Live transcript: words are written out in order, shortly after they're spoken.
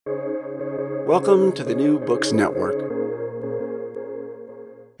Welcome to the New Books Network.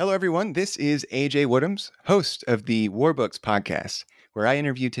 Hello, everyone. This is AJ Woodhams, host of the War Books podcast, where I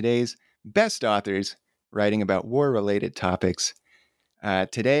interview today's best authors writing about war-related topics.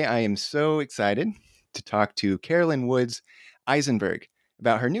 Today, I am so excited to talk to Carolyn Woods Eisenberg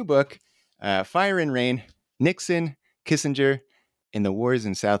about her new book, Fire and Rain, Nixon, Kissinger, and the Wars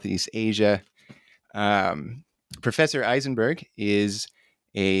in Southeast Asia. Professor Eisenberg is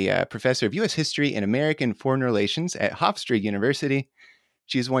a professor of U.S. history and American foreign relations at Hofstra University.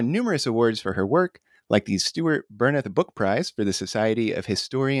 She has won numerous awards for her work, like the Stuart Burnett Book Prize for the Society of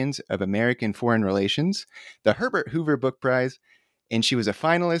Historians of American Foreign Relations, the Herbert Hoover Book Prize, and she was a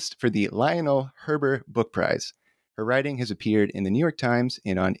finalist for the Lionel Herber Book Prize. Her writing has appeared in the New York Times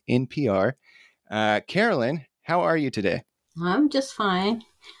and on NPR. Carolyn, how are you today? I'm just fine.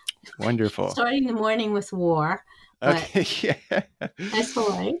 Wonderful. Starting the morning with war. Okay, yeah. That's all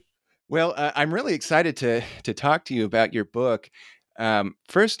right. Well, I'm really excited to talk to you about your book.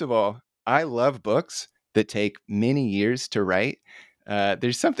 First of all, I love books that take many years to write.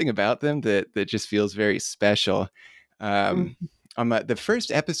 There's something about them that just feels very special. On the first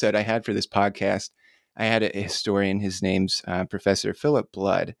episode I had for this podcast, I had a historian. His name's Professor Philip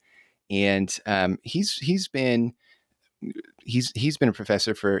Blood, and he's been a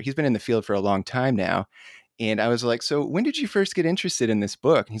professor he's been in the field for a long time now. And I was like, so when did you first get interested in this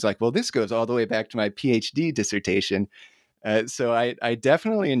book? And he's like, well, this goes all the way back to my PhD dissertation. So I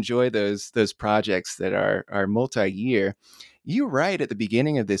definitely enjoy those projects that are multi-year. You write at the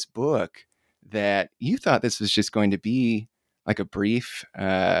beginning of this book that you thought this was just going to be like a brief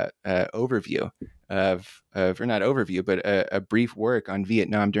overview or not overview, but a brief work on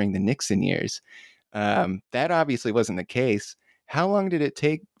Vietnam during the Nixon years. That obviously wasn't the case. How long did it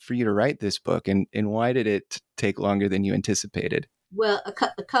take for you to write this book, and why did it take longer than you anticipated? Well,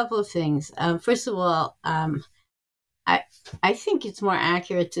 a couple of things. First of all, I think it's more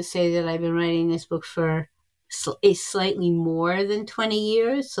accurate to say that I've been writing this book for slightly more than 20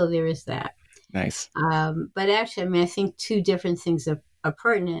 years, so there is that. Nice. But actually, I think two different things are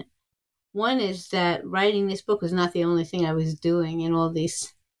pertinent. One is that writing this book was not the only thing I was doing in all of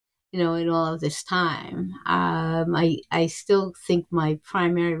this time. I still think my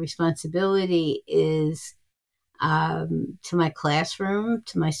primary responsibility is to my classroom,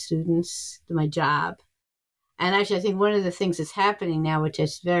 to my students, to my job. And actually, I think one of the things that's happening now, which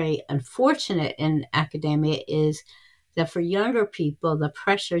is very unfortunate in academia, is that for younger people, the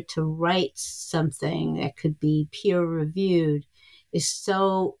pressure to write something that could be peer-reviewed is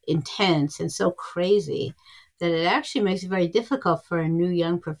so intense and so crazy that it actually makes it very difficult for a new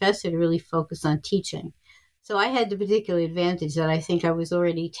young professor to really focus on teaching. So I had the particular advantage that I think I was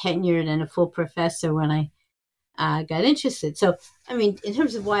already tenured and a full professor when I got interested. So, I mean, in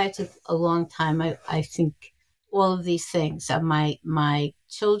terms of why it took a long time, I think all of these things, my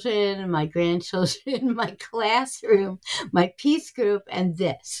children, my grandchildren, my classroom, my peace group, and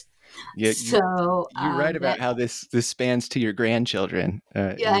this. Yeah, you write about how this spans to your grandchildren.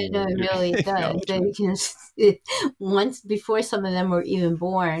 Yeah, I know, it really does. Once before some of them were even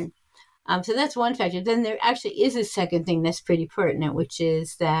born. So that's one factor. Then there actually is a second thing that's pretty pertinent, which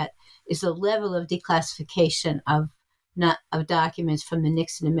is the level of declassification of documents from the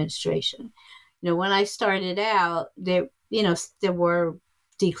Nixon administration. When I started out, there were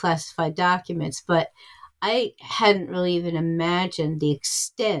declassified documents, but I hadn't really even imagined the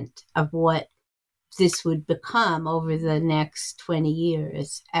extent of what this would become over the next 20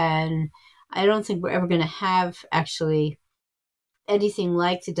 years. And I don't think we're ever going to have actually anything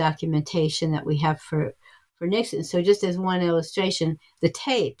like the documentation that we have for Nixon. So just as one illustration, the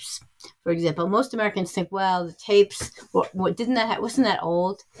tapes, for example, most Americans think, well, the tapes, wasn't that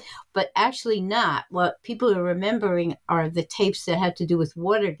old? But actually not. What people are remembering are the tapes that had to do with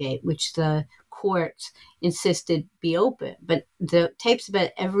Watergate, which the courts insisted be open. But the tapes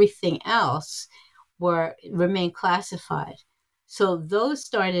about everything else remained classified. So those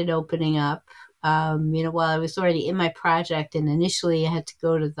started opening up. While I was already in my project, and initially I had to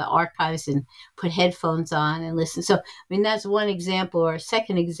go to the archives and put headphones on and listen. So, that's one example. Or a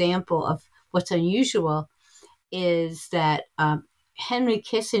second example of what's unusual is that Henry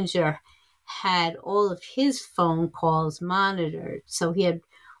Kissinger had all of his phone calls monitored. So he had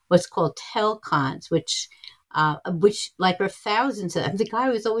what's called telcons, which like are thousands of them. The guy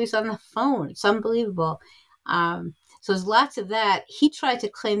was always on the phone. It's unbelievable. So there's lots of that. He tried to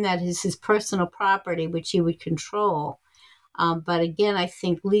claim that as his personal property, which he would control. But again, I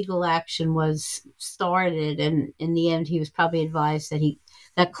think legal action was started, and in the end, he was probably advised that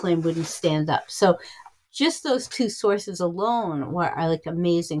that claim wouldn't stand up. So just those two sources alone are like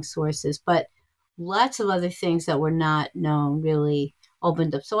amazing sources, but lots of other things that were not known really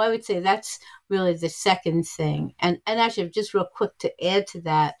opened up. So I would say that's really the second thing. And actually, just real quick to add to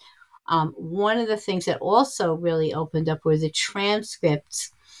that, one of the things that also really opened up were the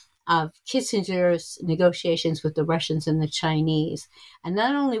transcripts of Kissinger's negotiations with the Russians and the Chinese. And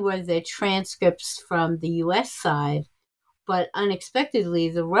not only were there transcripts from the US side, but unexpectedly,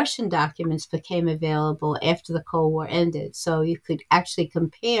 the Russian documents became available after the Cold War ended. So you could actually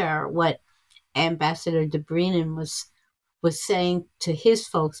compare what Ambassador Dobrynin was saying to his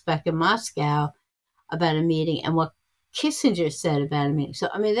folks back in Moscow about a meeting and what Kissinger said about a meeting. So,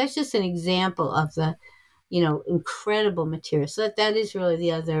 I mean, that's just an example of the, incredible material. So that is really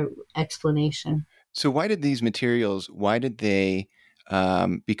the other explanation. So why did they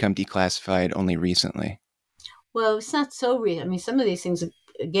become declassified only recently? Well, it's not so recent. I mean, some of these things,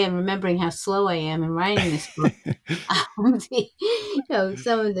 again, remembering how slow I am in writing this book,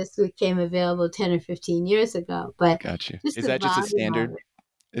 some of this became available 10 or 15 years ago. But Gotcha. just Is the that just a volume of standard? it.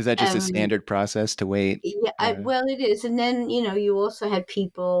 Is that just a standard process to wait? Yeah, well, it is. And then, you also had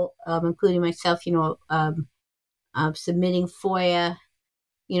people, including myself, submitting FOIA,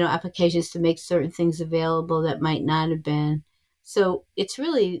 applications to make certain things available that might not have been. So it's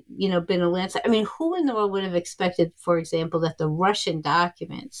really, been a landslide. I mean, who in the world would have expected, for example, that the Russian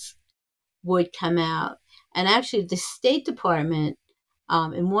documents would come out? And actually, the State Department,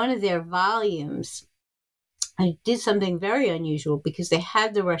 in one of their volumes, did something very unusual because they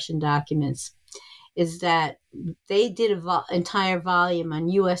had the Russian documents, is that they did an entire volume on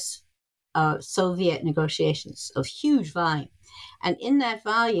U.S. Soviet negotiations, a huge volume. And in that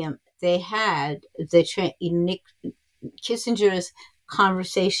volume, they had Kissinger's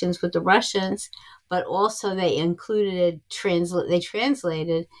conversations with the Russians, but also they included, they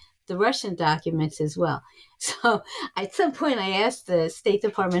translated the Russian documents as well. So at some point I asked the State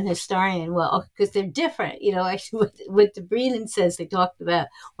Department historian, well, because they're different, actually what Dobrynin says, they talked about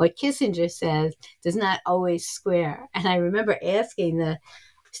what Kissinger says does not always square. And I remember asking the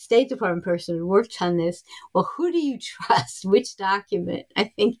State Department person who worked on this, well, who do you trust? Which document?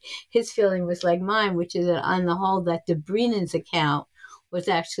 I think his feeling was like mine, which is that on the whole, that Dobrynin's account was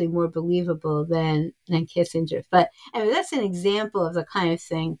actually more believable than Kissinger's. But anyway, that's an example of the kind of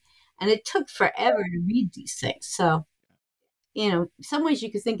thing. And it took forever to read these things. So, some ways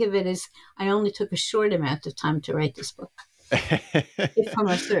you could think of it as I only took a short amount of time to write this book. From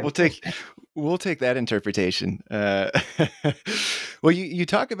a certain we'll take that interpretation. Well, you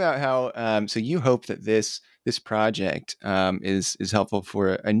talk about how so you hope that this project is helpful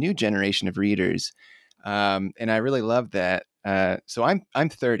for a new generation of readers, and I really love that. So I'm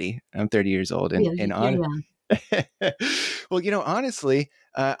 30. I'm 30 years old, and on. Well, honestly,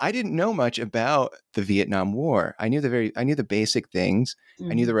 I didn't know much about the Vietnam War. I knew the basic things.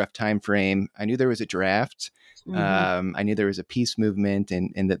 Mm-hmm. I knew the rough time frame. I knew there was a draft. Mm-hmm. I knew there was a peace movement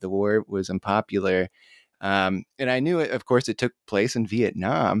and that the war was unpopular. And I knew it, of course, it took place in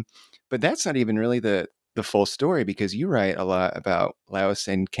Vietnam, but that's not even really the full story, because you write a lot about Laos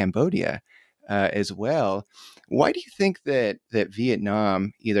and Cambodia as well. Why do you think that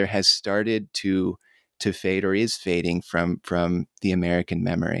Vietnam either has started to fade or is fading from the American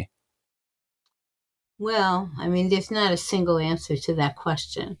memory? Well, I mean, there's not a single answer to that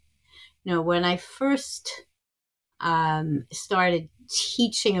question. When I first started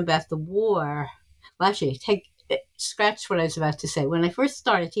teaching about the war, well, actually, scratch what I was about to say. When I first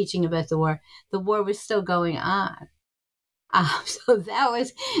started teaching about the war was still going on. So there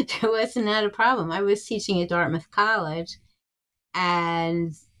was not a problem. I was teaching at Dartmouth College,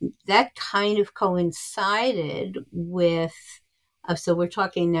 and that kind of coincided with, so we're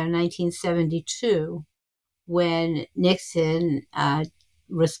talking now 1972, when Nixon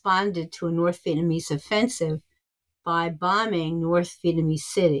responded to a North Vietnamese offensive by bombing North Vietnamese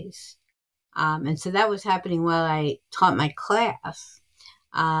cities. And so that was happening while I taught my class.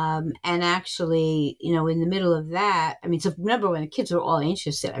 And actually, in the middle of that, I mean, so remember when the kids were all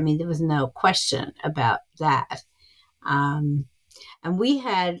interested, I mean, there was no question about that. And we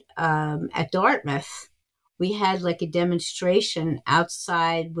had, at Dartmouth, we had like a demonstration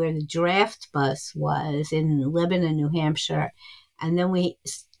outside where the draft bus was in Lebanon, New Hampshire. And then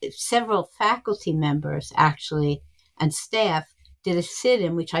several faculty members actually and staff did a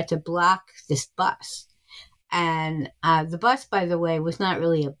sit-in. We tried to block this bus. And the bus, by the way, was not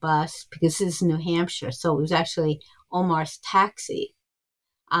really a bus because this is New Hampshire. So it was actually Omar's taxi.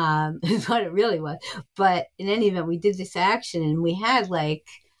 Is what it really was. But in any event, we did this action and we had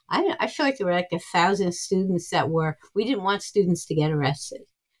I feel like there were like 1,000 students we didn't want students to get arrested.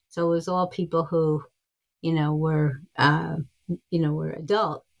 So it was all people who, were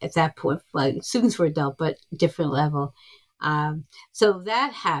adult at that point. Like students were adult, but different level. So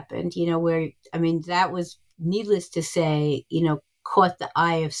that happened, where, I mean, that was, needless to say, caught the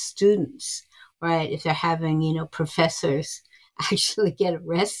eye of students, right? If they're having, professors actually get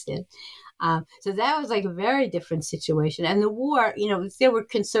arrested. So that was like a very different situation. And the war, there were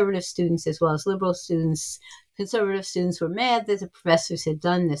conservative students as well as liberal students. Conservative students were mad that the professors had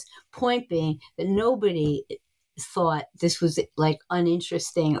done this. Point being that nobody thought this was like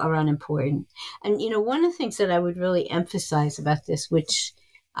uninteresting or unimportant. And, one of the things that I would really emphasize about this, which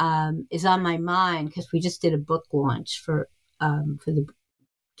is on my mind, because we just did a book launch for the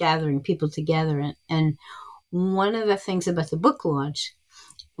gathering people together. And one of the things about the book launch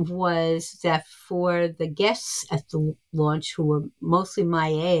was that for the guests at the launch, who were mostly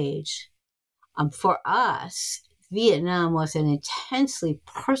my age, for us, Vietnam was an intensely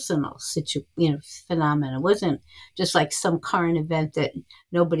personal phenomenon. It wasn't just like some current event that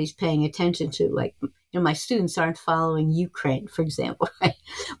nobody's paying attention to. Like, my students aren't following Ukraine, for example, right?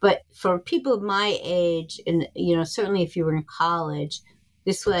 But for people of my age, and, certainly if you were in college,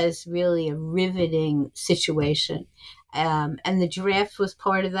 this was really a riveting situation. And the draft was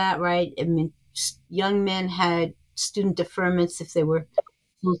part of that, right? I mean, young men had student deferments if they were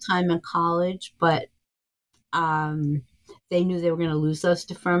full-time in college, but they knew they were going to lose those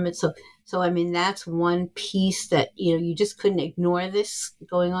deferments. So I mean, that's one piece that, you just couldn't ignore this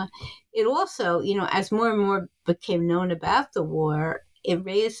going on. It also, as more and more became known about the war, it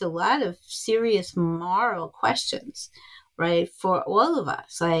raised a lot of serious moral questions, right? For all of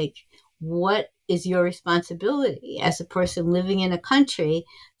us, like, what is your responsibility as a person living in a country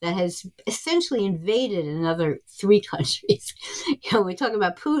that has essentially invaded another 3 countries? We talk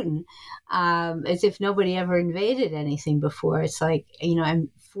about Putin as if nobody ever invaded anything before. It's like, I'm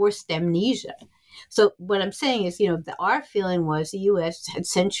forced amnesia. So what I'm saying is, our feeling was the U.S. had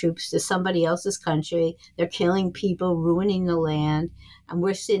sent troops to somebody else's country. They're killing people, ruining the land, and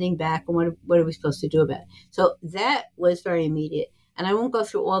we're sitting back, and what are we supposed to do about it? So that was very immediate. And I won't go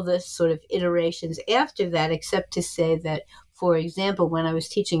through all the sort of iterations after that, except to say that, for example, when I was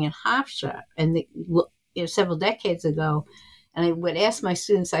teaching in Hofstra, and several decades ago, and I would ask my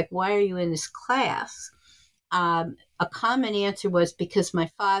students, like, why are you in this class? A common answer was because my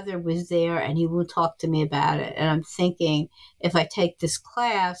father was there and he won't talk to me about it. And I'm thinking, if I take this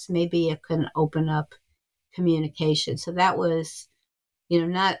class, maybe it can open up communication. So that was,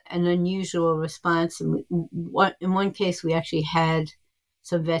 not an unusual response. And in one case, we actually had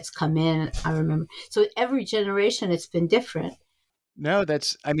some vets come in, I remember. So every generation, it's been different. No,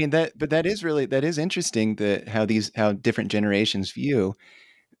 but that is interesting, how different generations view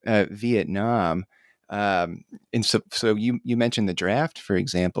Vietnam. And so you mentioned the draft, for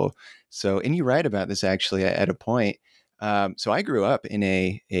example. So, and you write about this actually at a point. So I grew up in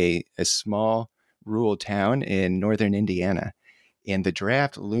a small rural town in northern Indiana, and the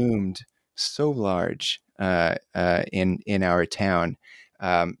draft loomed so large in our town.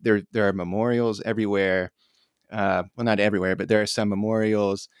 There are memorials everywhere. Well, not everywhere, but there are some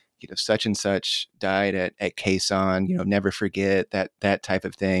memorials. Such and such died at Khe Sanh. Never forget, that type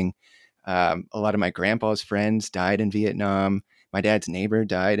of thing. A lot of my grandpa's friends died in Vietnam. My dad's neighbor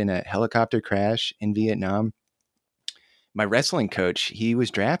died in a helicopter crash in Vietnam. My wrestling coach, he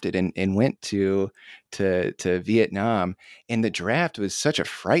was drafted and went to Vietnam. And the draft was such a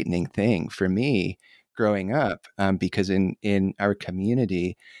frightening thing for me growing up, because in our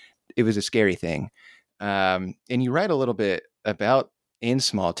community, it was a scary thing. And you write a little bit about, in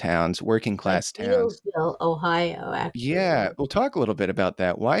small towns, working class towns. Bealsville, Ohio, actually. Yeah, we'll talk a little bit about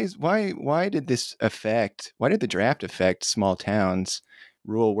that. Why did the draft affect small towns,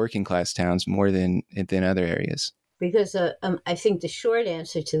 rural working class towns, more than other areas? Because I think the short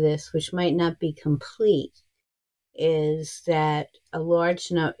answer to this, which might not be complete, is that a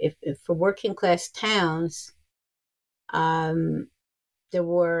large number, if for working class towns, there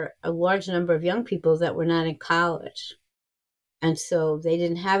were a large number of young people that were not in college, and so they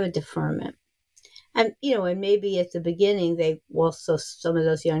didn't have a deferment. And and maybe at the beginning, they also, some of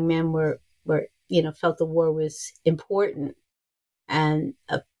those young men were felt the war was important, and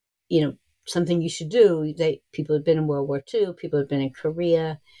something you should do. People had been in World War II, people had been in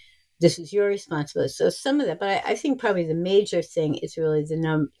Korea. This is your responsibility. So some of that, but I think probably the major thing is really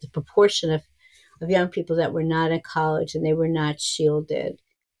the proportion of young people that were not in college and they were not shielded.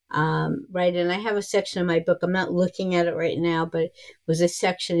 Right. And I have a section in my book, I'm not looking at it right now, but it was a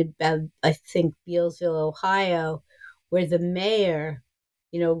section about, I think, Bealsville, Ohio, where the mayor,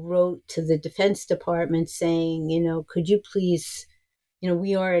 wrote to the Defense Department saying, could you please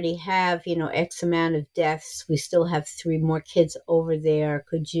we already have, X amount of deaths. We still have 3 more kids over there.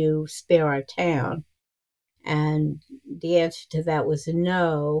 Could you spare our town? And the answer to that was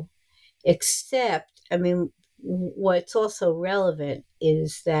no, except, what's also relevant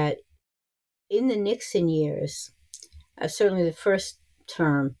is that in the Nixon years, certainly the first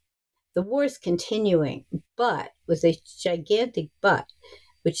term, the war is continuing, but with a gigantic but,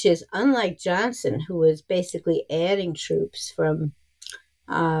 which is unlike Johnson, who was basically adding troops from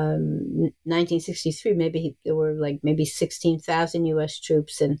 1963. There were maybe 16,000 U.S.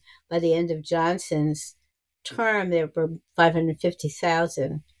 troops, and by the end of Johnson's term, there were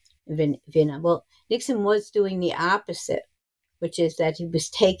 550,000 in Vietnam. Well, Nixon was doing the opposite, which is that he was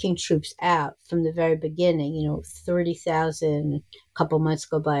taking troops out from the very beginning. 30,000. A couple months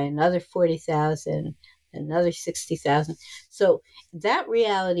go by, another 40,000, another 60,000. So that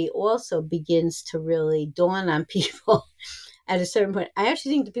reality also begins to really dawn on people at a certain point. I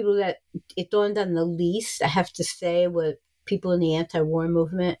actually think the people that it dawned on the least, I have to say, were people in the anti-war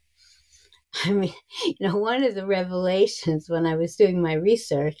movement. One of the revelations when I was doing my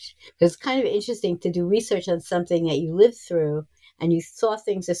research, because it's kind of interesting to do research on something that you lived through and you saw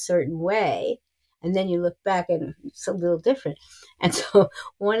things a certain way, and then you look back and it's a little different. And so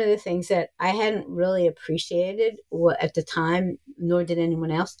one of the things that I hadn't really appreciated at the time, nor did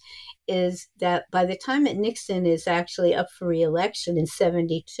anyone else, is that by the time that Nixon is actually up for re-election in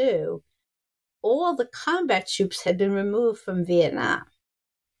 1972, all the combat troops had been removed from Vietnam.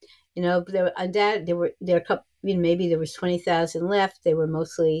 There were a couple, maybe there was 20,000 left. They were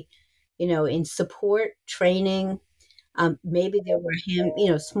mostly, in support, training. Maybe there were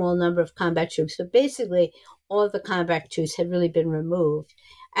a small number of combat troops, but basically all of the combat troops had really been removed.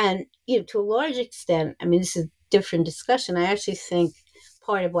 And, to a large extent, this is a different discussion. I actually think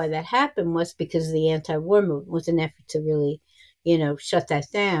part of why that happened was because of the anti-war movement, was an effort to really, shut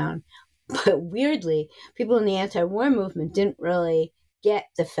that down. But weirdly, people in the anti-war movement didn't really get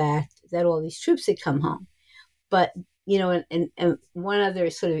the fact that all these troops had come home. But, and one other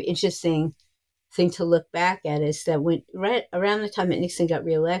sort of interesting thing to look back at is that right around the time that Nixon got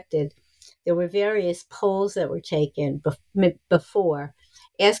reelected, there were various polls that were taken before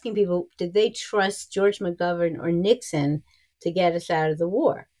asking people, did they trust George McGovern or Nixon to get us out of the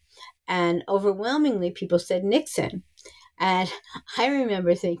war? And overwhelmingly, people said Nixon. And I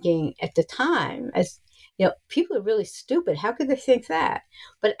remember thinking at the time, people are really stupid. How could they think that?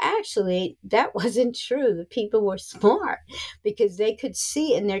 But actually, that wasn't true. The people were smart because they could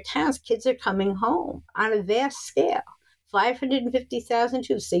see in their towns, kids are coming home on a vast scale. 550,000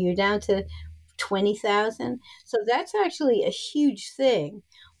 troops. So you're down to 20,000. So that's actually a huge thing.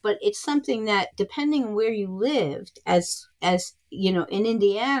 But it's something that, depending on where you lived, as in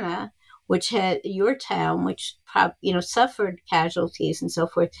Indiana, which had your town, which suffered casualties and so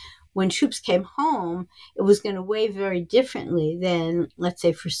forth, when troops came home, it was going to weigh very differently than, let's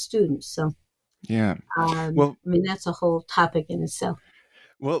say, for students. So, yeah, that's a whole topic in itself.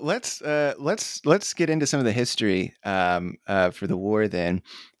 Well, let's get into some of the history for the war then.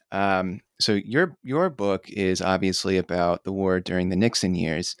 So your book is obviously about the war during the Nixon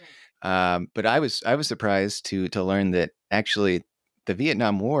years, but I was surprised to learn that actually the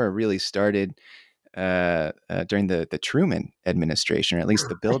Vietnam War really started during the Truman administration, or at least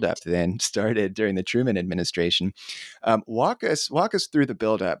the buildup then started during the Truman administration. Walk us through the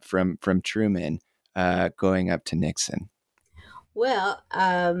buildup from Truman going up to Nixon. Well,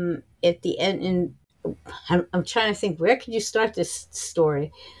 at the end, and I'm trying to think, where could you start this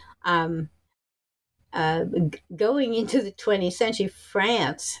story? Going into the 20th century,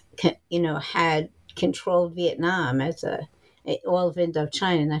 France, had controlled Vietnam as all of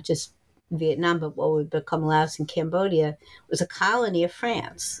Indochina, not just Vietnam, but what would become Laos and Cambodia, was a colony of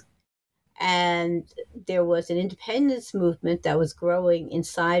France. And there was an independence movement that was growing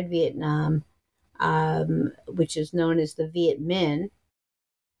inside Vietnam, which is known as the Viet Minh.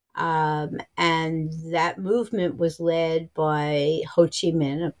 And that movement was led by Ho Chi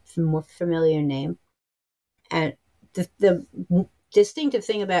Minh, a more familiar name. And the distinctive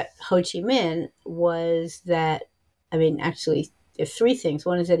thing about Ho Chi Minh was that, actually, there are 3 things.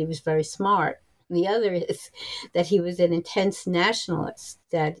 One is that he was very smart. The other is that he was an intense nationalist,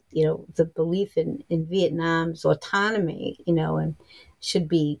 that, the belief in Vietnam's autonomy, and should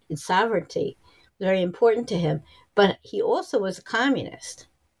be in sovereignty, very important to him. But he also was a communist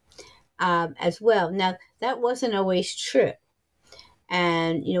as well. Now, that wasn't always true.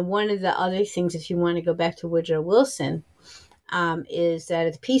 And, one of the other things, if you want to go back to Woodrow Wilson, is that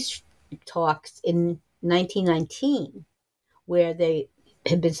at the peace talks in 1919, where they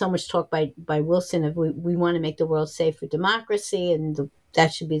had been so much talk by Wilson of we want to make the world safe for democracy, and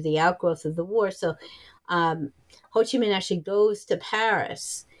that should be the outgrowth of the war. So Ho Chi Minh actually goes to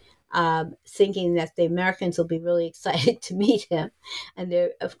Paris, thinking that the Americans will be really excited to meet him, and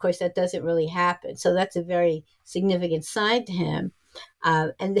there, of course, that doesn't really happen. So that's a very significant sign to him.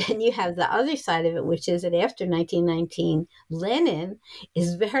 And then you have the other side of it, which is that after 1919, Lenin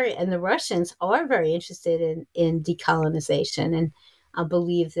is and the Russians are very interested in decolonization, and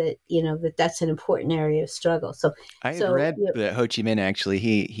believe that that's an important area of struggle. So I had read that Ho Chi Minh actually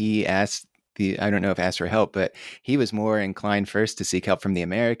he asked I don't know if asked for help, but he was more inclined first to seek help from the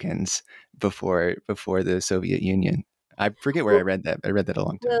Americans before the Soviet Union. I forget where I read that. I read that a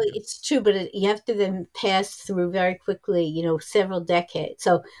long time ago. It's true, but you have to then pass through very quickly, several decades.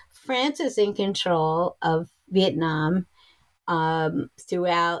 So France is in control of Vietnam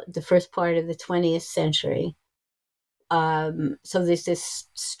throughout the first part of the 20th century. So there's this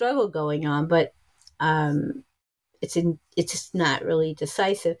struggle going on, but it's just not really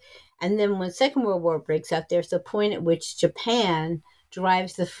decisive. And then when Second World War breaks out, there's a point at which Japan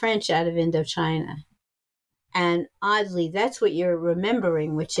drives the French out of Indochina. And oddly, that's what you're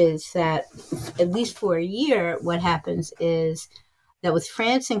remembering, which is that at least for a year, what happens is that with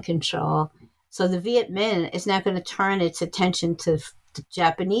France in control, so the Viet Minh is not going to turn its attention to the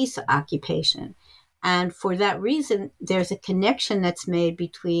Japanese occupation. And for that reason, there's a connection that's made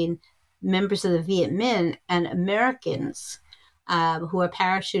between members of the Viet Minh and Americans who are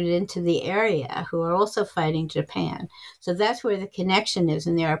parachuted into the area, who are also fighting Japan. So that's where the connection is.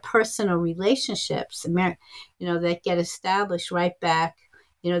 And there are personal relationships, that get established right back,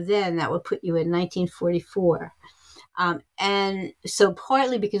 then that would put you in 1944. And so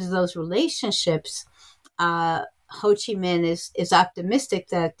partly because of those relationships, Ho Chi Minh is optimistic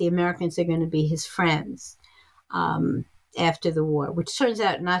that the Americans are going to be his friends after the war, which turns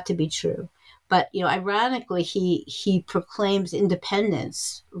out not to be true. But, ironically, he proclaims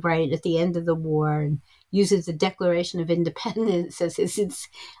independence right at the end of the war and uses the Declaration of Independence as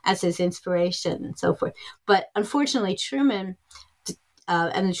his inspiration and so forth. But unfortunately, Truman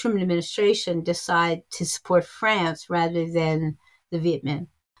and the Truman administration decide to support France rather than the Viet Minh.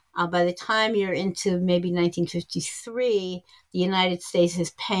 By the time you're into maybe 1953, the United States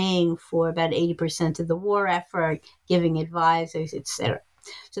is paying for about 80% of the war effort, giving advisors, etc.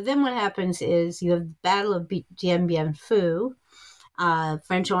 So then what happens is you have the Battle of Dien Bien Phu.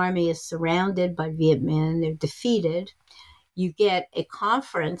 French army is surrounded by Viet Minh. They're defeated. You get a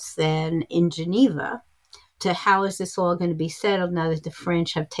conference then in Geneva to how is this all going to be settled now that the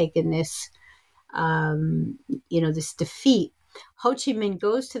French have taken this, this defeat. Ho Chi Minh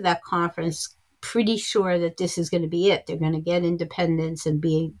goes to that conference pretty sure that this is going to be it. They're going to get independence and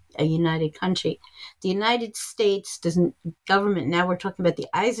be a united country. The United States government, now we're talking about the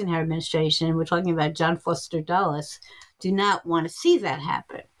Eisenhower administration, and we're talking about John Foster Dulles, do not want to see that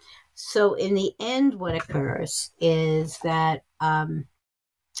happen. So in the end, what occurs is that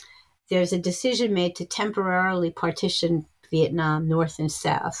there's a decision made to temporarily partition Vietnam north and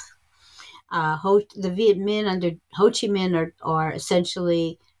south. The Viet Minh under Ho Chi Minh are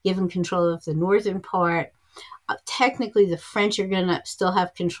essentially given control of the northern part. Technically, the French are going to still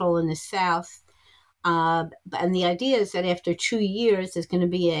have control in the south. And the idea is that after 2 years, there's going to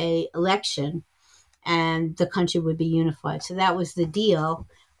be an election and the country would be unified. So that was the deal.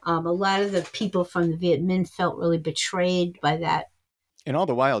 A lot of the people from the Viet Minh felt really betrayed by that. And all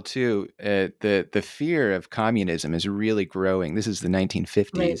the while, too, the fear of communism is really growing. This is the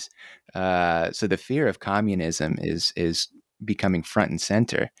 1950s. Right. So the fear of communism is becoming front and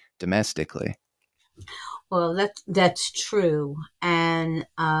center domestically. Well, that's true. And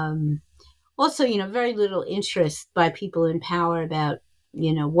also, very little interest by people in power about,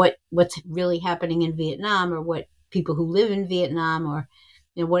 what's really happening in Vietnam, or what people who live in Vietnam, or,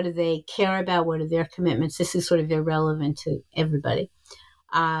 what do they care about? What are their commitments? This is sort of irrelevant to everybody.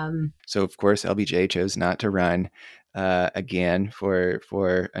 So, of course, LBJ chose not to run again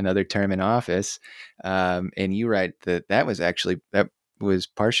for another term in office. And you write that was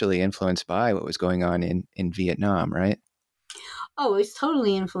partially influenced by what was going on in Vietnam, right? Oh, it's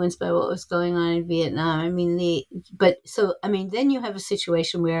totally influenced by what was going on in Vietnam. I mean, then you have a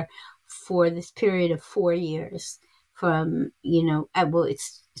situation where for this period of 4 years from,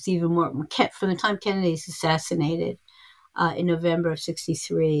 it's even more from the time Kennedy is assassinated in November of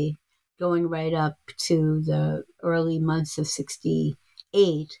 1963, going right up to the early months of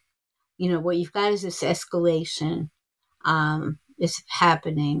 1968, what you've got is this escalation is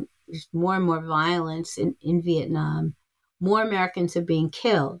happening. There's more and more violence in Vietnam. More Americans are being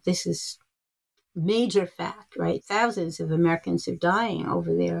killed. This is major fact, right? Thousands of Americans are dying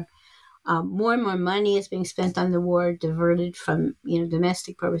over there. More and more money is being spent on the war, diverted from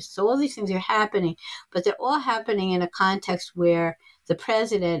domestic purposes. So all these things are happening, but they're all happening in a context where the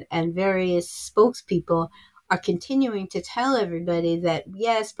president and various spokespeople are continuing to tell everybody that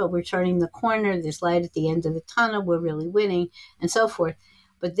yes, but we're turning the corner. There's light at the end of the tunnel. We're really winning, and so forth.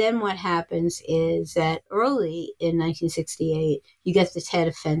 But then what happens is that early in 1968, you get the Tet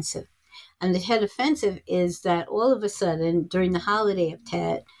Offensive. And the Tet Offensive is that all of a sudden, during the holiday of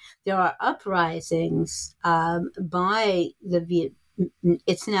Tet, there are uprisings by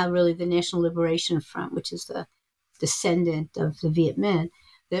it's now really the National Liberation Front, which is the descendant of the Viet Minh.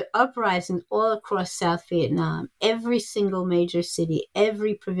 There are uprisings all across South Vietnam. Every single major city,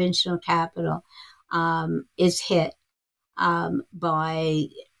 every provincial capital is hit by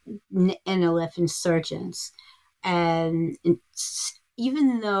NLF insurgents. And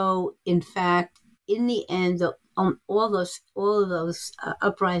even though, in fact, in the end, all of those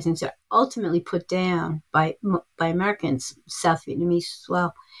uprisings are ultimately put down by Americans, South Vietnamese as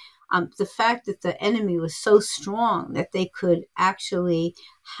well. The fact that the enemy was so strong that they could actually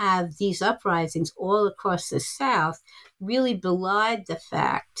have these uprisings all across the South really belied the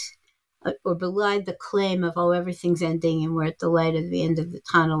fact or belied the claim of, oh, everything's ending and we're at the light at the end of the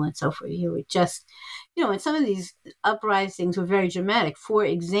tunnel and so forth. You would just, and some of these uprisings were very dramatic. For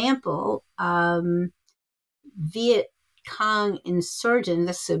example, Viet Cong insurgents,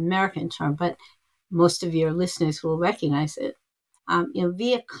 that's an American term, but most of your listeners will recognize it.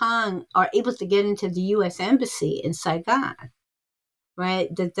 Viet Cong are able to get into the U.S. Embassy in Saigon, right?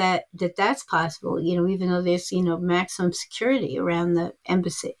 That's possible, even though there's, maximum security around the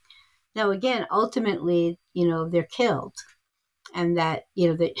embassy. Now, again, ultimately, they're killed, and that,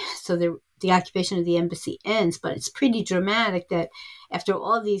 so the occupation of the embassy ends, but it's pretty dramatic that after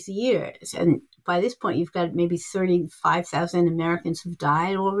all these years, and by this point, you've got maybe 35,000 Americans who've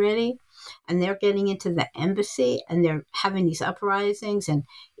died already, and they're getting into the embassy, and they're having these uprisings. And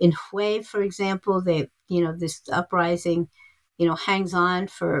in Hue, for example, this uprising, hangs on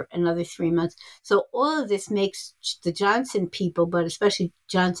for another 3 months. So all of this makes the Johnson people, but especially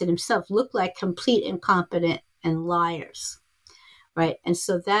Johnson himself, look like complete incompetent and liars, right? And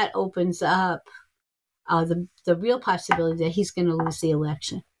so that opens up the real possibility that he's going to lose the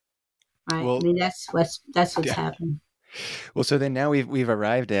election, right? Well, I mean, that's what's happening. Well, so then now we've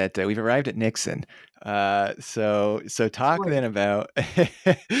arrived at Nixon. So talk then about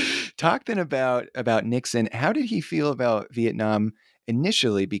Nixon. How did he feel about Vietnam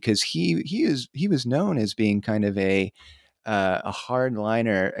initially? Because he was known as being kind of a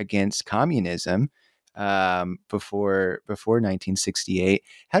hardliner against communism before 1968.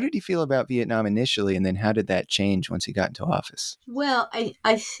 How did he feel about Vietnam initially, and then how did that change once he got into office? Well,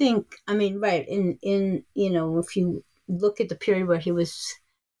 I think, I mean, right, in if you look at the period where he was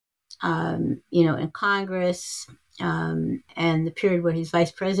in Congress, and the period where he's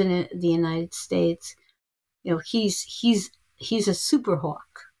vice president of the United States, he's a super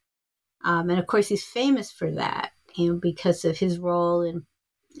hawk, and of course he's famous for that, because of his role in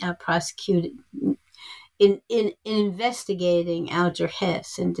prosecuting in investigating Alger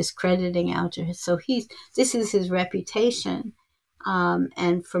Hiss and discrediting Alger Hiss. So this is his reputation,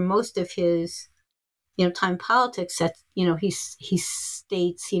 and for most of his time politics, that he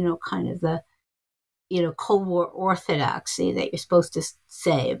states kind of the Cold War orthodoxy that you're supposed to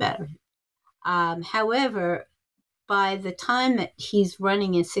say about it. However, by the time that he's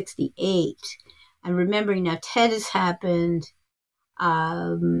running in 68, and remembering now Tet has happened,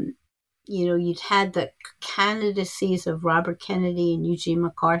 you'd had the candidacies of Robert Kennedy and Eugene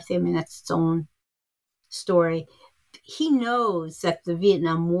McCarthy. I mean, that's its own story. He knows that the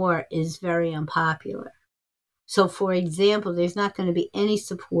Vietnam War is very unpopular. So, for example, there's not going to be any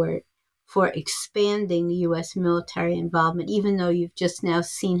support for expanding the U.S. military involvement, even though you've just now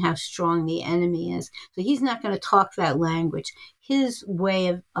seen how strong the enemy is. So he's not going to talk that language. His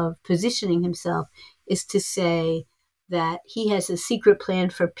way of positioning himself is to say that he has a secret plan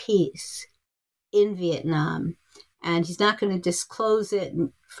for peace in Vietnam, and he's not going to disclose it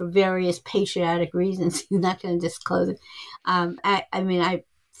for various patriotic reasons. He's not going to disclose it. I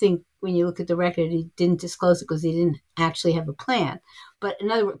think when you look at the record, he didn't disclose it because he didn't actually have a plan. But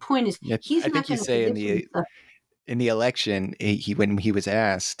another point is, he's not going to say in the election, he when he was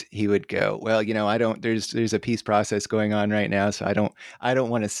asked, he would go, "Well, I don't. There's a peace process going on right now, so I don't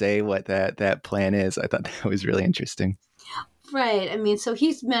want to say what that plan is." I thought that was really interesting. Right. I mean, so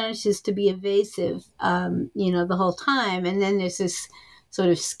he manages to be evasive, the whole time, and then there's this sort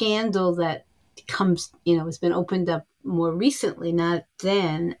of scandal that comes, has been opened up more recently, not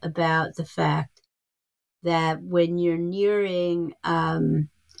then, about the fact that when you're nearing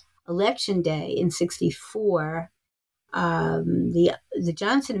election day in '64, the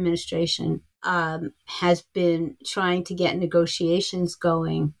Johnson administration has been trying to get negotiations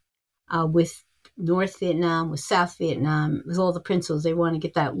going with North Vietnam, with South Vietnam, with all the principles. They want to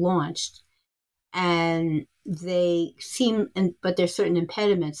get that launched. And they seem, but there's certain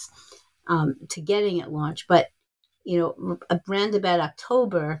impediments to getting it launched. But, around about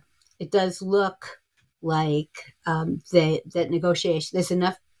October, it does look like that negotiation, there's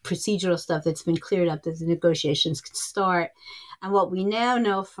enough procedural stuff that's been cleared up that the negotiations can start. And what we now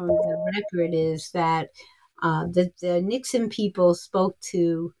know from the record is that the Nixon people spoke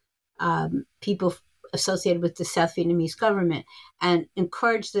to people associated with the South Vietnamese government and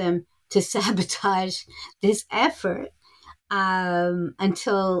encouraged them to sabotage this effort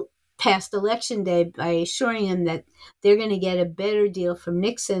until past election day by assuring them that they're going to get a better deal from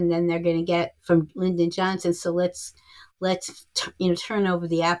Nixon than they're going to get from Lyndon Johnson. So let's turn over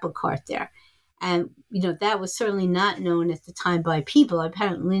the apple cart there. And, that was certainly not known at the time by people.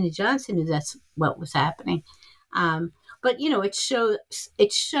 Apparently Lyndon Johnson knew that's what was happening. But, it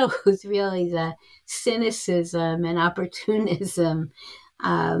shows really the cynicism and opportunism,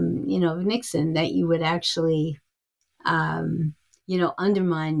 of Nixon, that you would actually,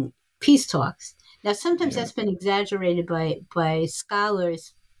 undermine peace talks. Now, sometimes that's been exaggerated by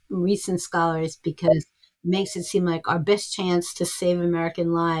scholars, recent scholars, because it makes it seem like our best chance to save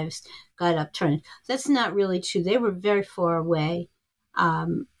American lives got upturned. That's not really true. They were very far away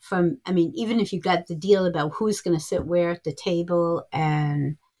from, even if you got the deal about who's going to sit where at the table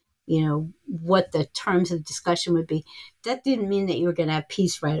and, what the terms of discussion would be, that didn't mean that you were going to have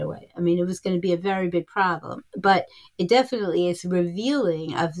peace right away. It was going to be a very big problem. But it definitely is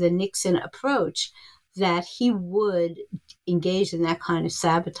revealing of the Nixon approach that he would engage in that kind of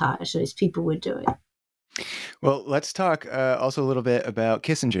sabotage as people would do it. Well, let's talk also a little bit about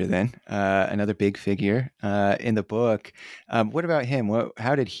Kissinger then, another big figure in the book. What about him?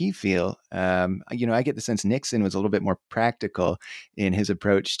 How did he feel? I get the sense Nixon was a little bit more practical in his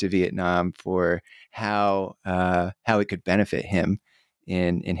approach to Vietnam for how it could benefit him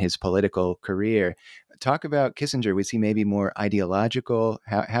in his political career. Talk about Kissinger. Was he maybe more ideological?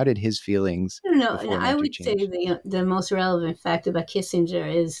 How did his feelings? No, I would say the most relevant fact about Kissinger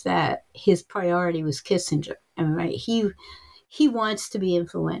is that his priority was Kissinger. Right? He wants to be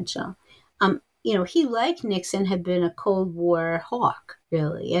influential. He, like Nixon, had been a Cold War hawk,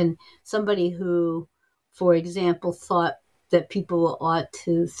 really, and somebody who, for example, thought that people ought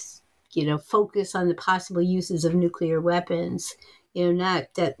to, focus on the possible uses of nuclear weapons.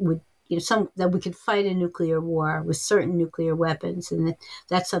 Not that would. That we could fight a nuclear war with certain nuclear weapons, and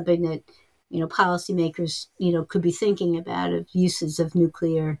that's something that policymakers could be thinking about, of uses of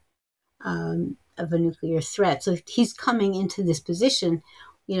nuclear of a nuclear threat. So he's coming into this position,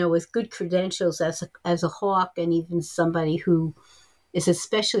 with good credentials as a hawk, and even somebody who is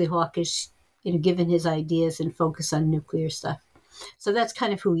especially hawkish, given his ideas and focus on nuclear stuff. So that's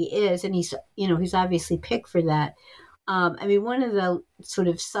kind of who he is, and he's obviously picked for that. One of the sort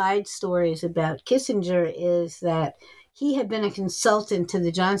of side stories about Kissinger is that he had been a consultant to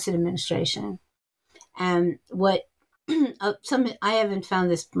the Johnson administration. And what I haven't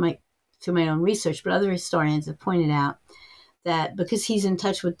found this through my own research, but other historians have pointed out that because he's in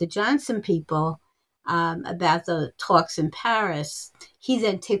touch with the Johnson people about the talks in Paris, he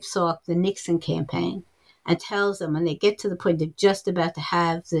then tips off the Nixon campaign and tells them, when they get to the point they're just about to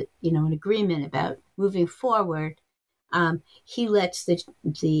have an agreement about moving forward, he lets the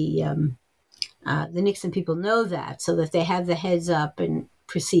Nixon people know that, so that they have the heads up and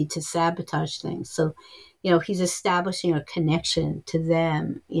proceed to sabotage things. So, he's establishing a connection to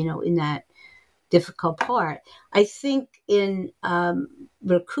them, in that difficult part. I think in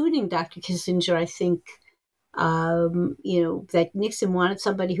recruiting Dr. Kissinger, I think, that Nixon wanted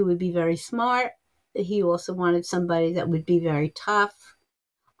somebody who would be very smart. He also wanted somebody that would be very tough.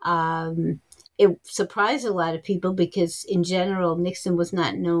 It surprised a lot of people because, in general, Nixon was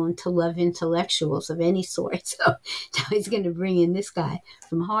not known to love intellectuals of any sort. So now he's going to bring in this guy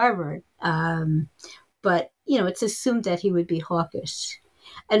from Harvard. But, it's assumed that he would be hawkish.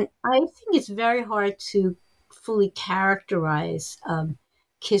 And I think it's very hard to fully characterize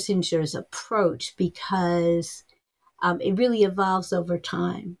Kissinger's approach because it really evolves over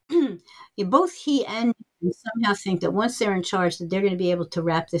time. Both he and somehow think that once they're in charge, that they're going to be able to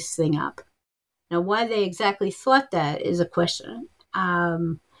wrap this thing up. Now, why they exactly thought that is a question.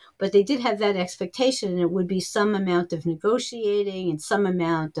 But they did have that expectation, and it would be some amount of negotiating and some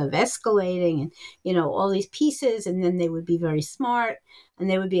amount of escalating and, all these pieces, and then they would be very smart and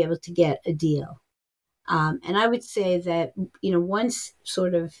they would be able to get a deal. And I would say that, once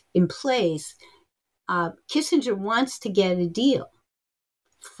sort of in place, Kissinger wants to get a deal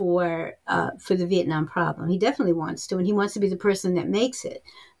for the Vietnam problem. He definitely wants to, and he wants to be the person that makes it.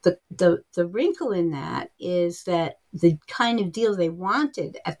 The wrinkle in that is that the kind of deal they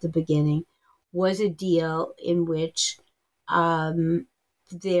wanted at the beginning was a deal in which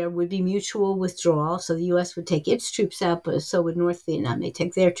there would be mutual withdrawal. So the U.S. would take its troops out, but so would North Vietnam. They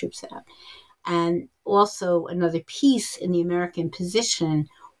take their troops out. And also another piece in the American position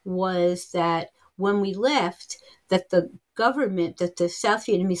was that when we left, that the government, that the South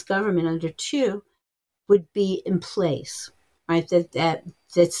Vietnamese government under Thieu would be in place, right?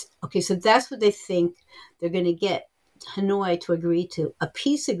 That's okay. So that's what they think they're going to get Hanoi to agree to: a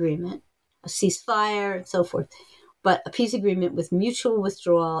peace agreement, a ceasefire, and so forth, but a peace agreement with mutual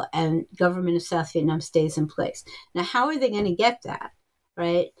withdrawal and government of South Vietnam stays in place. Now, how are they going to get that?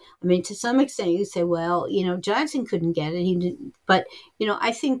 Right? I mean, to some extent, you say, well, Johnson couldn't get it. He didn't. But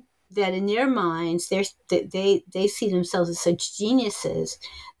I think that in their minds, they see themselves as such geniuses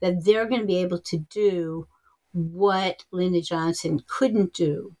that they're going to be able to do what Lyndon Johnson couldn't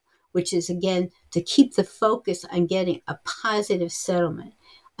do, which is, again, to keep the focus on getting a positive settlement.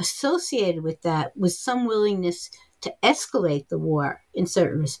 Associated with that was some willingness to escalate the war in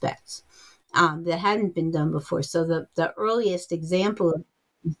certain respects. That hadn't been done before. So the earliest example of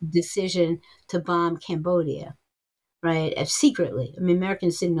decision to bomb Cambodia, right, secretly. I mean,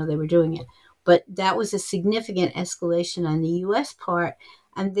 Americans didn't know they were doing it. But that was a significant escalation on the U.S. part.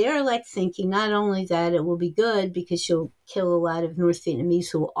 And they're like thinking not only that it will be good because you'll kill a lot of North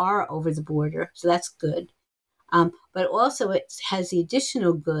Vietnamese who are over the border, so that's good. But also it has the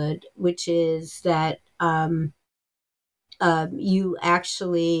additional good, which is that you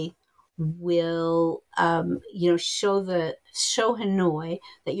actually will, show Hanoi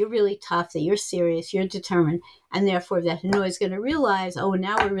that you're really tough, that you're serious, you're determined, and therefore that Hanoi is going to realize, oh,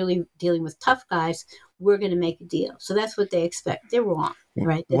 now we're really dealing with tough guys. We're going to make a deal. So that's what they expect. They're wrong,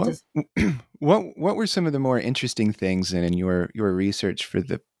 right? What were some of the more interesting things in your research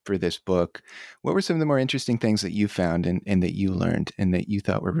for this book? What were some of the more interesting things that you found and that you learned and that you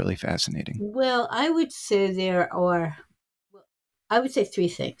thought were really fascinating? Well, I would say I would say three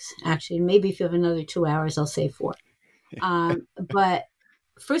things, actually. Maybe if you have another 2 hours, I'll say four. But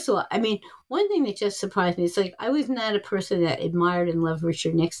first of all, I mean, one thing that just surprised me is like I was not a person that admired and loved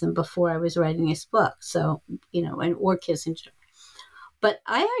Richard Nixon before I was writing this book. So, or Kissinger. But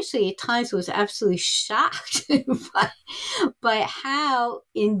I actually at times was absolutely shocked by how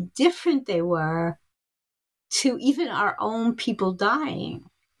indifferent they were to even our own people dying.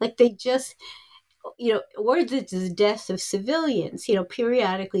 Like they just, or the deaths of civilians,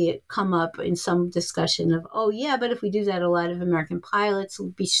 periodically it come up in some discussion of, oh yeah, but if we do that, a lot of American pilots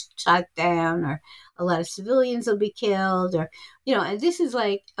will be shot down, or a lot of civilians will be killed, or, and this is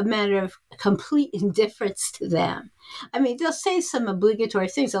like a matter of complete indifference to them. I mean, they'll say some obligatory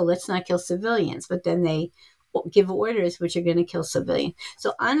things, oh, let's not kill civilians, but then they give orders which are going to kill civilians.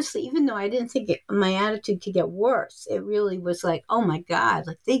 So honestly, even though I didn't think my attitude could get worse, it really was like, oh my God,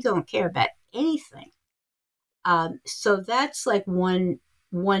 like they don't care about anything. So that's like one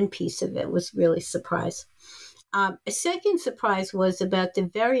piece of it was really surprise. A second surprise was about the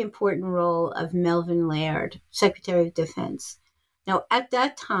very important role of Melvin Laird, Secretary of Defense. Now, at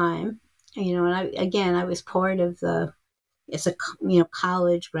that time, and I was part of as a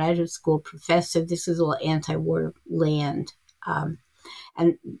college graduate school professor. This is all anti-war land,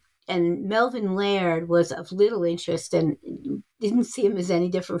 and Melvin Laird was of little interest and didn't see him as any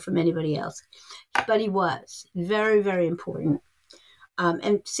different from anybody else. But he was very, very important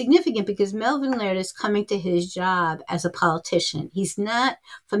and significant because Melvin Laird is coming to his job as a politician. He's not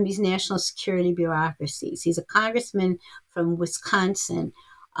from these national security bureaucracies. He's a congressman from Wisconsin,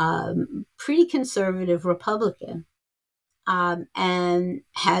 pretty conservative Republican, and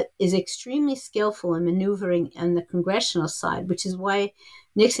is extremely skillful in maneuvering on the congressional side, which is why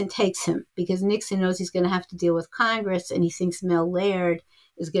Nixon takes him, because Nixon knows he's going to have to deal with Congress, and he thinks Mel Laird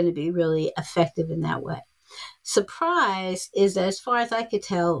is going to be really effective in that way. Surprise is that, as far as I could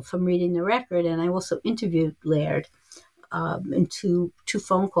tell from reading the record, and I also interviewed Laird in two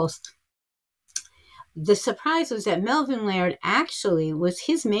phone calls, the surprise was that Melvin Laird actually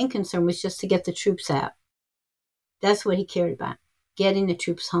his main concern was just to get the troops out. That's what he cared about, getting the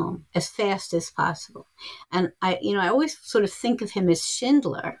troops home as fast as possible. And I always sort of think of him as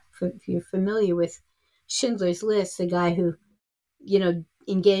Schindler. If you're familiar with Schindler's List, the guy who,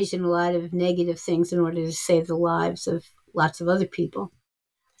 engaged in a lot of negative things in order to save the lives of lots of other people.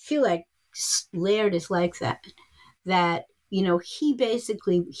 I feel like Laird is like that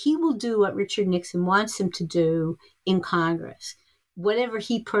he will do what Richard Nixon wants him to do in Congress, whatever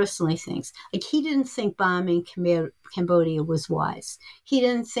he personally thinks. Like, he didn't think bombing Cambodia was wise. He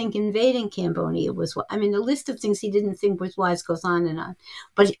didn't think invading Cambodia was wise. I mean, the list of things he didn't think was wise goes on and on.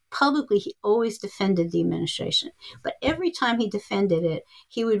 But publicly, he always defended the administration. But every time he defended it,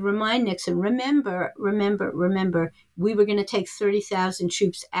 he would remind Nixon, remember, we were going to take 30,000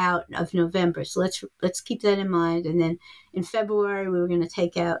 troops out of November. So let's keep that in mind. And then in February, we were going to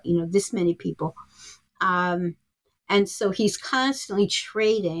take out, this many people. And so he's constantly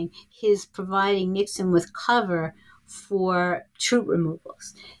trading his providing Nixon with cover for troop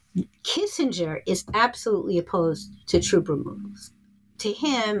removals. Kissinger is absolutely opposed to troop removals. To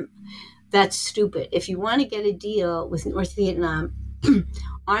him, that's stupid. If you want to get a deal with North Vietnam,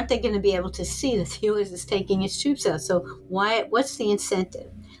 aren't they going to be able to see that the U.S. is taking its troops out? So what's the incentive?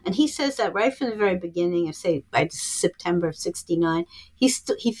 And he says that right from the very beginning of, say, by September of 1969.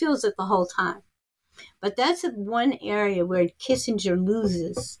 He feels it the whole time. But that's one area where Kissinger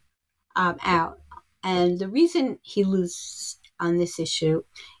loses out. And the reason he loses on this issue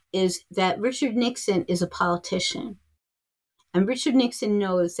is that Richard Nixon is a politician. And Richard Nixon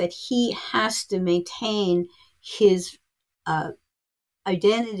knows that he has to maintain his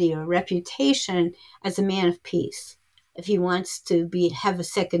identity or reputation as a man of peace if he wants to have a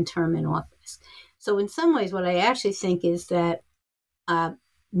second term in office. So in some ways, what I actually think is that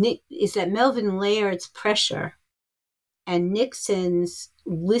Melvin Laird's pressure and Nixon's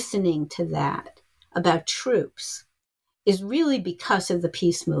listening to that about troops is really because of the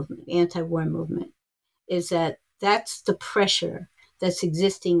peace movement, the anti-war movement, that's the pressure that's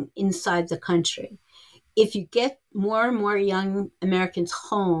existing inside the country. If you get more and more young Americans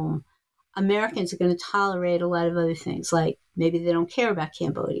home, Americans are going to tolerate a lot of other things, like maybe they don't care about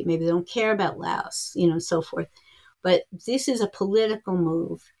Cambodia, maybe they don't care about Laos, and so forth. But this is a political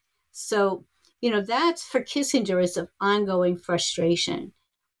move. So, that's for Kissinger is an ongoing frustration.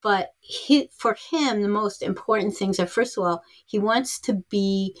 But for him, the most important things are, first of all, he wants to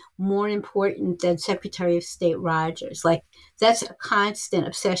be more important than Secretary of State Rogers. Like, that's a constant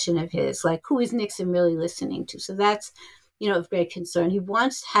obsession of his. Like, who is Nixon really listening to? So that's, of great concern. He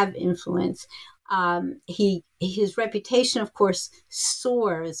wants to have influence. His reputation, of course,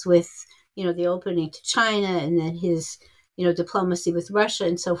 soars with, the opening to China and then his, diplomacy with Russia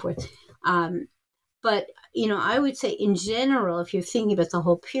and so forth. But, I would say in general, if you're thinking about the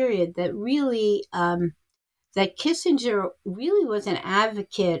whole period, that really, that Kissinger really was an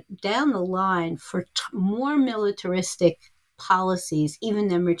advocate down the line for more militaristic policies, even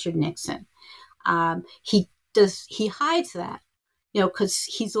than Richard Nixon. He hides that, because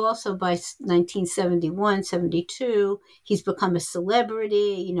he's also by 1971, 72, he's become a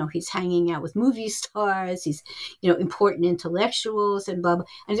celebrity, he's hanging out with movie stars, he's, important intellectuals and blah, blah.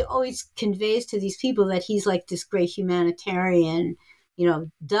 And it always conveys to these people that he's like this great humanitarian,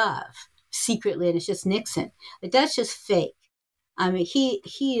 dove secretly, and it's just Nixon. But that's just fake. I mean,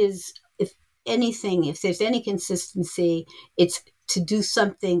 he is, if anything, if there's any consistency, it's to do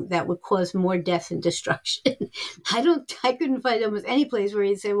something that would cause more death and destruction. I couldn't find almost any place where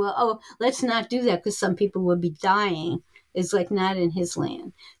he'd say, well, let's not do that because some people would be dying. It's like not in his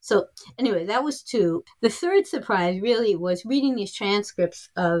land. So anyway, that was two. The third surprise really was reading these transcripts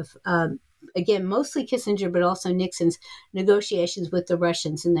of, again, mostly Kissinger, but also Nixon's negotiations with the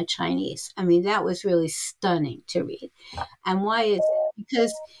Russians and the Chinese. I mean, that was really stunning to read. And why is that?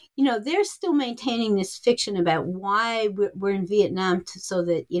 Because, they're still maintaining this fiction about why we're in Vietnam so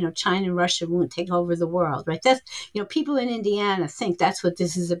that, China and Russia won't take over the world, right? That's, people in Indiana think that's what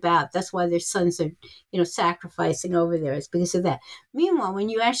this is about. That's why their sons are, sacrificing over there. It's because of that. Meanwhile, when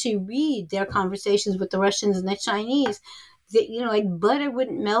you actually read their conversations with the Russians and the Chinese, like butter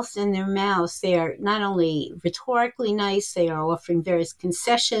wouldn't melt in their mouths. They are not only rhetorically nice, they are offering various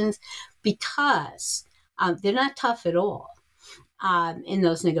concessions because they're not tough at all. In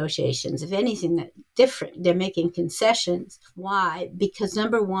those negotiations. If anything, that different. They're making concessions. Why? Because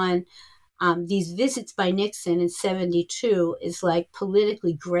number one, these visits by Nixon in 1972 is like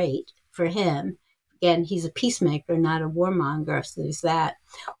politically great for him. Again, he's a peacemaker, not a warmonger, so there's that.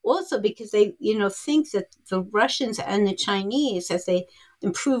 Also because they, think that the Russians and the Chinese, as they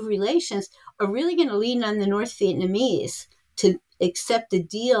improve relations, are really going to lean on the North Vietnamese to accept the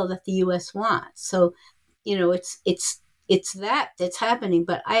deal that the U.S. wants. So, it's that's happening.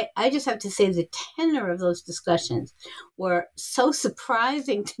 But I just have to say the tenor of those discussions were so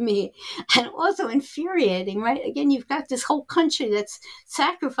surprising to me and also infuriating, right? Again, you've got this whole country that's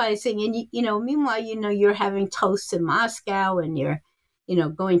sacrificing and, meanwhile, you're having toasts in Moscow and you're,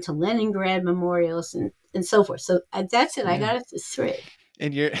 going to Leningrad memorials. And and so forth. So that's it. Yeah. I got it to 3.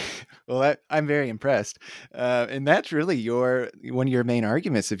 And you're, well, I'm very impressed. And that's really one of your main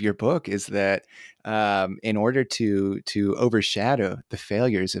arguments of your book is that in order to overshadow the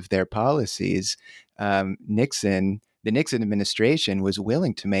failures of their policies, the Nixon administration was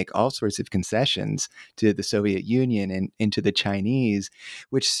willing to make all sorts of concessions to the Soviet Union and to the Chinese,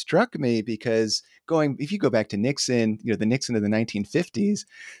 which struck me because if you go back to Nixon, the Nixon of the 1950s,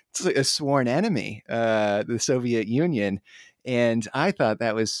 it's like a sworn enemy, the Soviet Union. And I thought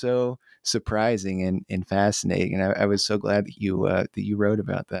that was so surprising and fascinating. And I was so glad that you wrote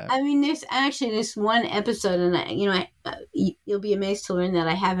about that. I mean, there's actually this one episode, and you'll be amazed to learn that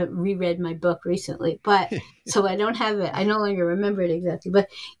I haven't reread my book recently, but so I don't have it. I no longer remember it exactly, but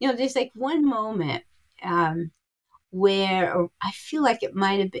there's like one moment where, or I feel like it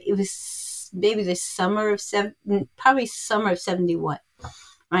might have been, it was maybe the probably summer of 71.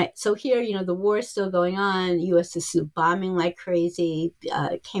 Right. So here, the war is still going on. The U.S. is bombing like crazy.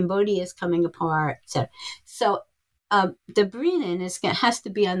 Cambodia is coming apart, etc. So Dobrynin has to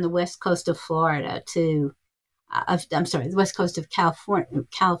be on the west coast of Florida the west coast of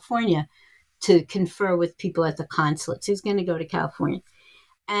California to confer with people at the consulates. He's going to go to California.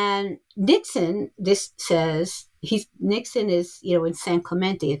 And Nixon, Nixon is, in San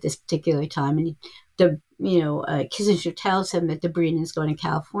Clemente at this particular time. And Kissinger tells him that Dobrynin is going to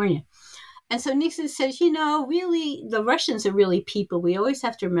California. And so Nixon says, really, the Russians are really people. We always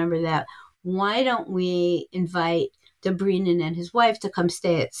have to remember that. Why don't we invite Dobrynin and his wife to come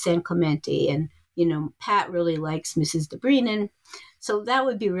stay at San Clemente? And, Pat really likes Mrs. Dobrynin. So that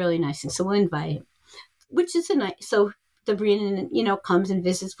would be really nice. And so we'll invite him, which is so Dobrynin, comes and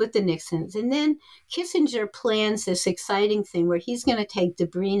visits with the Nixons. And then Kissinger plans this exciting thing where he's going to take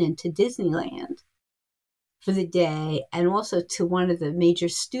Dobrynin to Disneyland for the day and also to one of the major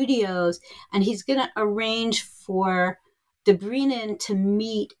studios. And he's going to arrange for Dobrynin to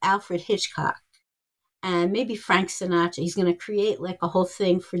meet Alfred Hitchcock and maybe Frank Sinatra. He's going to create like a whole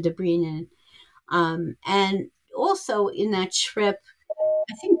thing for Dobrynin. And also in that trip,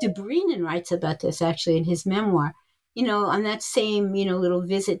 I think Dobrynin writes about this actually in his memoir. On that same, little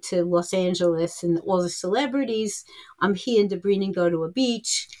visit to Los Angeles and all the celebrities, he and Dobrynin go to a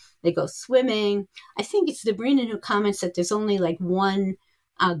beach. They go swimming. I think it's Dobrynin who comments that there's only like one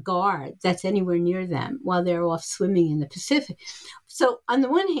guard that's anywhere near them while they're off swimming in the Pacific. So on the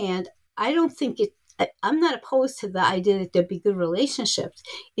one hand, I'm not opposed to the idea that there'd be good relationships.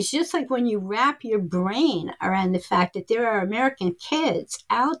 It's just like when you wrap your brain around the fact that there are American kids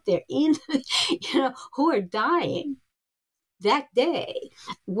out there who are dying that day,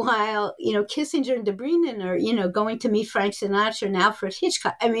 while Kissinger and Dobrynin are going to meet Frank Sinatra and Alfred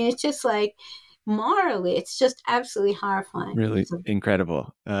Hitchcock. I mean, it's just like morally, it's just absolutely horrifying. Really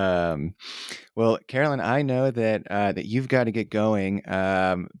incredible. Well, Carolyn, I know that you've got to get going,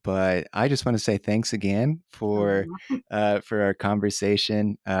 but I just want to say thanks again for our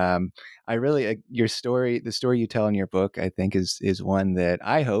conversation. I really the story you tell in your book, I think is one that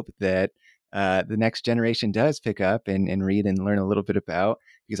I hope that the next generation does pick up and read and learn a little bit about,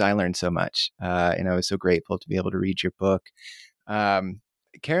 because I learned so much, and I was so grateful to be able to read your book.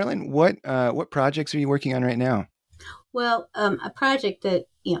 Carolyn, what projects are you working on right now? Well, a project that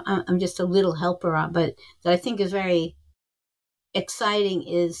I'm just a little helper on, but that I think is very exciting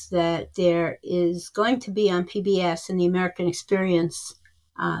is that there is going to be on PBS in the American Experience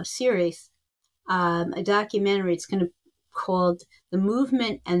series a documentary. It's going to be called "The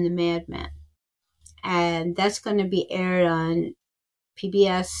Movement and the Madman," and that's going to be aired on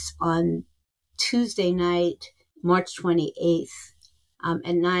PBS on Tuesday night, March 28th. At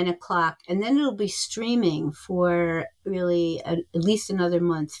 9:00, and then it'll be streaming for really at least another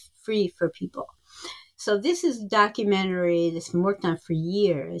month, free for people. So this is a documentary that's been worked on for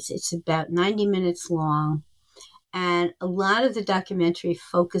years. It's about 90 minutes long, and a lot of the documentary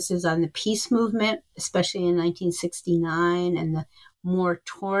focuses on the peace movement, especially in 1969, and the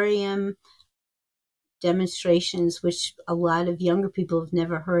moratorium demonstrations, which a lot of younger people have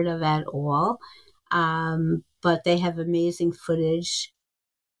never heard of at all. But they have amazing footage,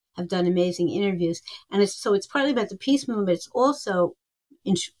 have done amazing interviews. And it's partly about the peace movement, but it's also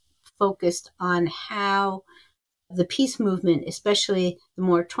focused on how the peace movement, especially the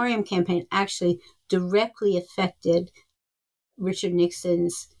moratorium campaign, actually directly affected Richard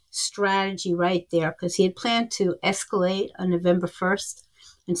Nixon's strategy right there, because he had planned to escalate on November 1st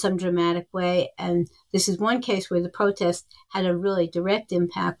in some dramatic way. And this is one case where the protest had a really direct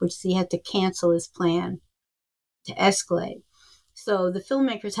impact, which he had to cancel his plan to escalate. So the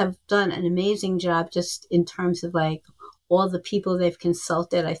filmmakers have done an amazing job just in terms of like all the people they've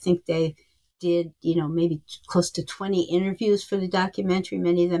consulted. I think they did, maybe close to 20 interviews for the documentary,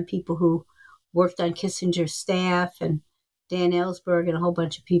 many of them people who worked on Kissinger's staff, and Dan Ellsberg and a whole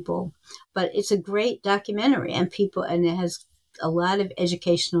bunch of people. But it's a great documentary, and it has a lot of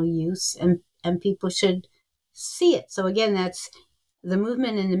educational use, and people should see it. So again, that's The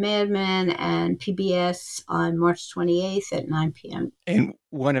Movement and the Madman, and PBS on March 28th at 9 p.m. And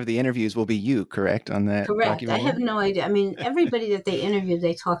one of the interviews will be you, correct, on that Correct. documentary? I have no idea. I mean, everybody that they interviewed,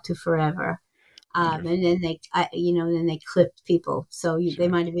 they talked to forever. And then then they clipped people. So they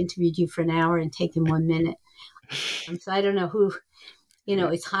might have interviewed you for an hour and taken 1 minute. So I don't know who,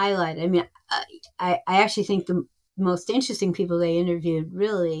 it's highlighted. I mean, I actually think the most interesting people they interviewed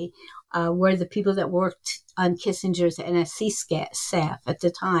really were the people that worked on Kissinger's NSC staff at the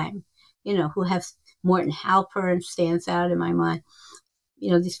time, who have Morton Halpern stands out in my mind.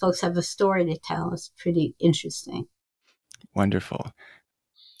 These folks have a story to tell. It's pretty interesting. Wonderful.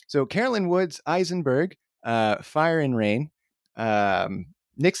 So Carolyn Wood's Eisenberg, Fire and Rain,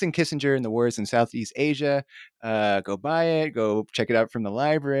 Nixon, Kissinger, and the Wars in Southeast Asia. Go buy it. Go check it out from the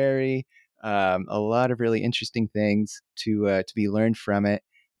library. A lot of really interesting things to be learned from it.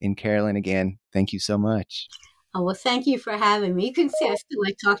 And Carolyn, again, thank you so much. Oh, well, thank you for having me. You can see I still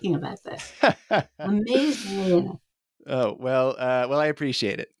like talking about this. Amazing. Oh, well, I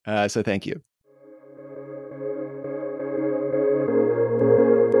appreciate it. So thank you.